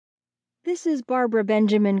This is Barbara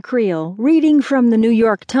Benjamin Creel reading from the New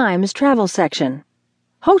York Times travel section.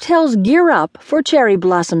 Hotels Gear Up for Cherry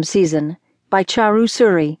Blossom Season by Charu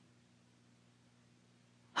Suri.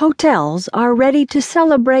 Hotels are ready to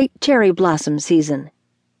celebrate cherry blossom season.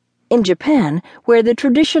 In Japan, where the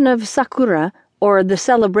tradition of sakura, or the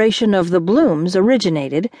celebration of the blooms,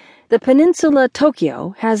 originated, the peninsula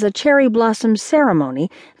Tokyo has a cherry blossom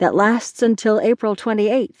ceremony that lasts until April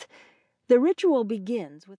 28th. The ritual begins with